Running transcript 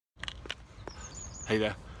Hey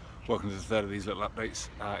there, welcome to the third of these little updates.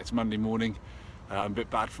 It's Monday morning. I'm a bit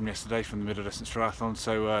bad from yesterday from the middle distance triathlon,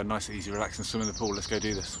 so nice, easy, relaxing swim in the pool. Let's go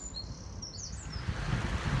do this.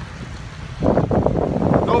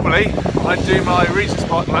 Normally, I do my Regent's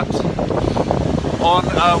Park laps on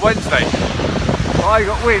Wednesday. I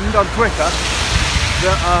got wind on Twitter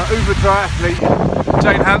that Uber triathlete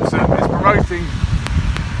Jane Hanson is promoting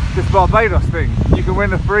this Barbados thing. You can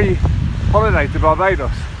win a free holiday to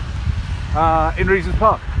Barbados in Regent's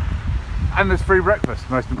Park, and there's free breakfast,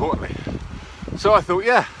 most importantly. So I thought,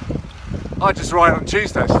 yeah, I'd just ride on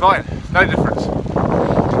Tuesday, it's fine, no difference.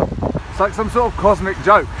 It's like some sort of cosmic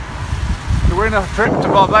joke. To win a trip to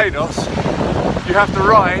Barbados, you have to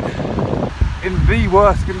ride in the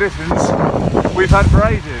worst conditions we've had for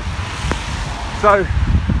ages. So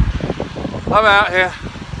I'm out here,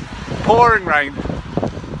 pouring rain.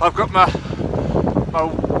 I've got my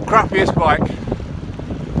crappiest bike,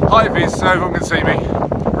 high vis so everyone can see me,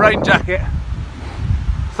 rain jacket,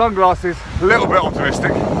 sunglasses, a little bit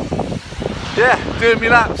optimistic. Yeah, doing me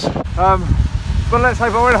laps. But let's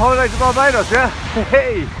hope I win a holiday to Barbados, yeah?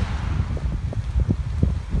 Hey!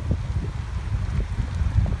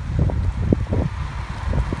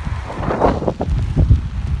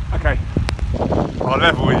 Okay, I'll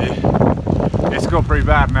level with you. It's got pretty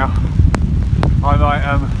bad now. I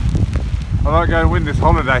might go and win this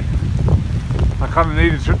holiday. I kind of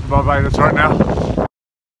need a trip to Barbados right now.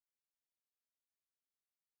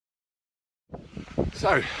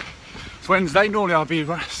 So, it's Wednesday. Normally I'll be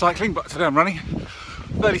cycling, but today I'm running.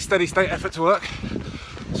 Fairly steady state effort to work.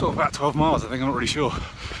 Sort of about 12 miles, I think, I'm not really sure.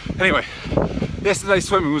 Anyway, yesterday's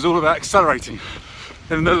swimming was all about accelerating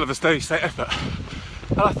in the middle of a steady state effort.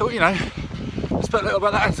 And I thought, you know, let's put a little bit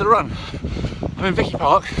of that into the run. I'm in Vicky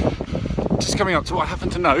Park, just coming up to what I happen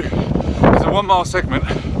to know is a 1 mile segment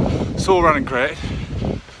Saw running created,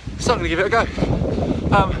 so I'm going to give it a go.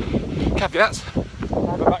 Caveats, I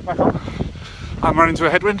have a backpack on, I'm running into a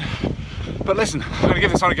headwind, but listen, I'm going to give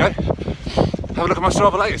this one a go. Have a look at my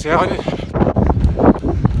Strava later, see how I did.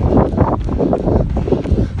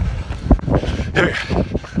 Here we go.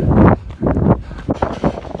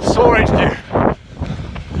 Saw HQ.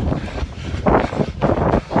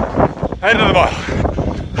 End of the mile.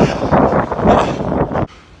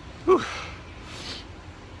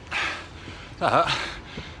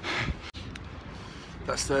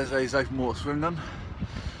 That's Thursday's open water swim done.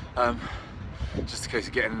 Just a case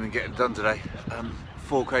of getting in and getting done today.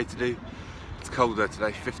 4k to do. It's colder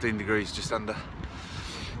today, 15 degrees just under.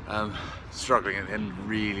 Struggling at the end,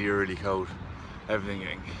 really cold. Everything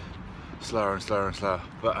getting slower and slower and slower.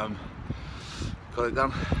 But got it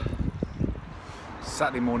done.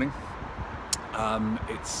 Saturday morning.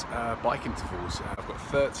 It's bike intervals. I've got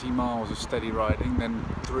 30 miles of steady riding, then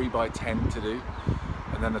 3 by 10 to do,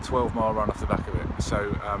 and then a 12 mile run off the back of it.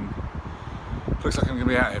 So looks like I'm going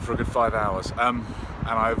to be out here for a good 5 hours, and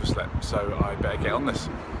I overslept, so I better get on this.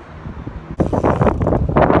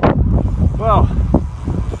 Well,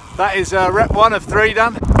 that is rep 1 of 3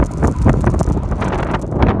 done.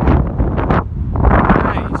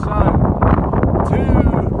 Okay, so 2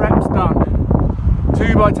 reps done.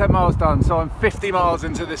 2 by 10 miles done, so I'm 50 miles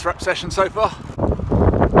into this rep session so far.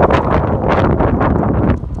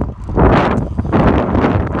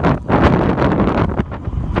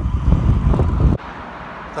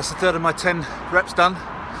 That's a third of my 10 reps done.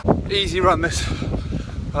 Easy run this.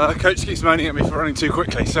 Coach keeps moaning at me for running too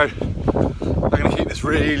quickly, so I'm going to keep this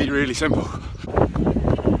really simple.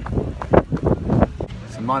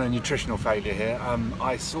 It's a minor nutritional failure here.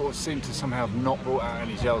 I sort of seem to somehow have not brought out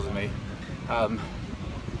any gels in me.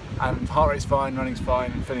 And heart rate's fine, running's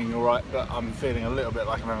fine, feeling alright, but I'm feeling a little bit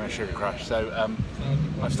like I'm having a sugar crash. So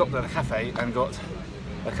I've stopped at a cafe and got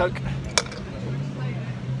a Coke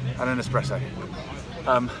and an espresso.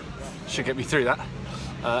 Should get me through that.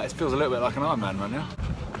 It feels a little bit like an Ironman right now.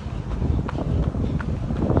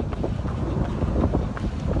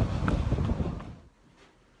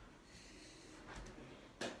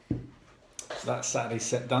 So that's Saturday's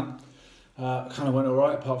set done. Kind of went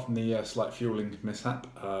alright, apart from the slight fueling mishap.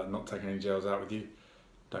 Not taking any gels out with you.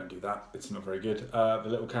 Don't do that, it's not very good. The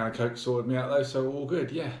little can of Coke sorted me out though, so all good,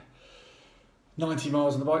 yeah. 90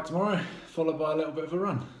 miles on the bike tomorrow, followed by a little bit of a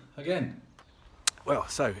run, again. Well,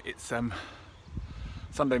 so it's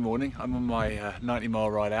Sunday morning, I'm on my 90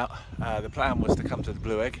 mile ride out. The plan was to come to the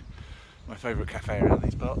Blue Egg, my favourite cafe around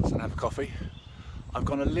these parts, and have a coffee. I've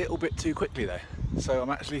gone a little bit too quickly though, so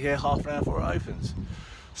I'm actually here half an hour before it opens.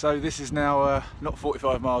 So this is now not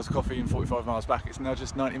 45 miles of coffee and 45 miles back, it's now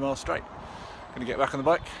just 90 miles straight. Gonna get back on the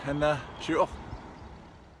bike and shoot off.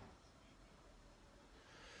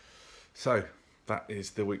 So that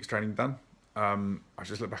is the week's training done. I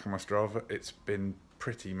just looked back on my Strava. It's been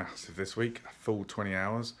pretty massive this week, a full 20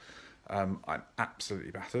 hours. I'm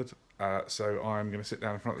absolutely battered. So I'm going to sit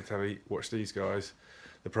down in front of the telly, watch these guys,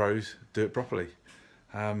 the pros, do it properly.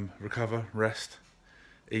 Recover, rest,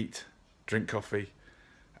 eat, drink coffee,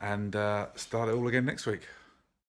 and start it all again next week.